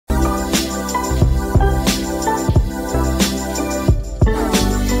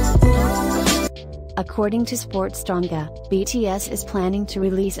According to Sports Donga, BTS is planning to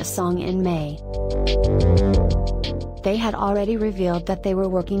release a song in May. They had already revealed that they were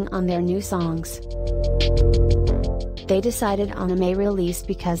working on their new songs. They decided on a May release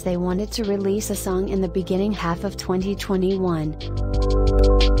because they wanted to release a song in the beginning half of 2021.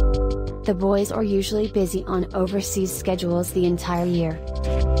 The boys are usually busy on overseas schedules the entire year.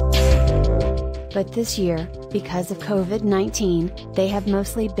 But this year, because of COVID-19, they have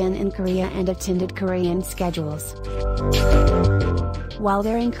mostly been in Korea and attended Korean schedules. While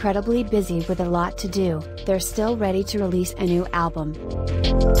they're incredibly busy with a lot to do, they're still ready to release a new album.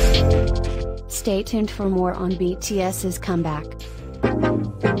 Stay tuned for more on BTS's comeback.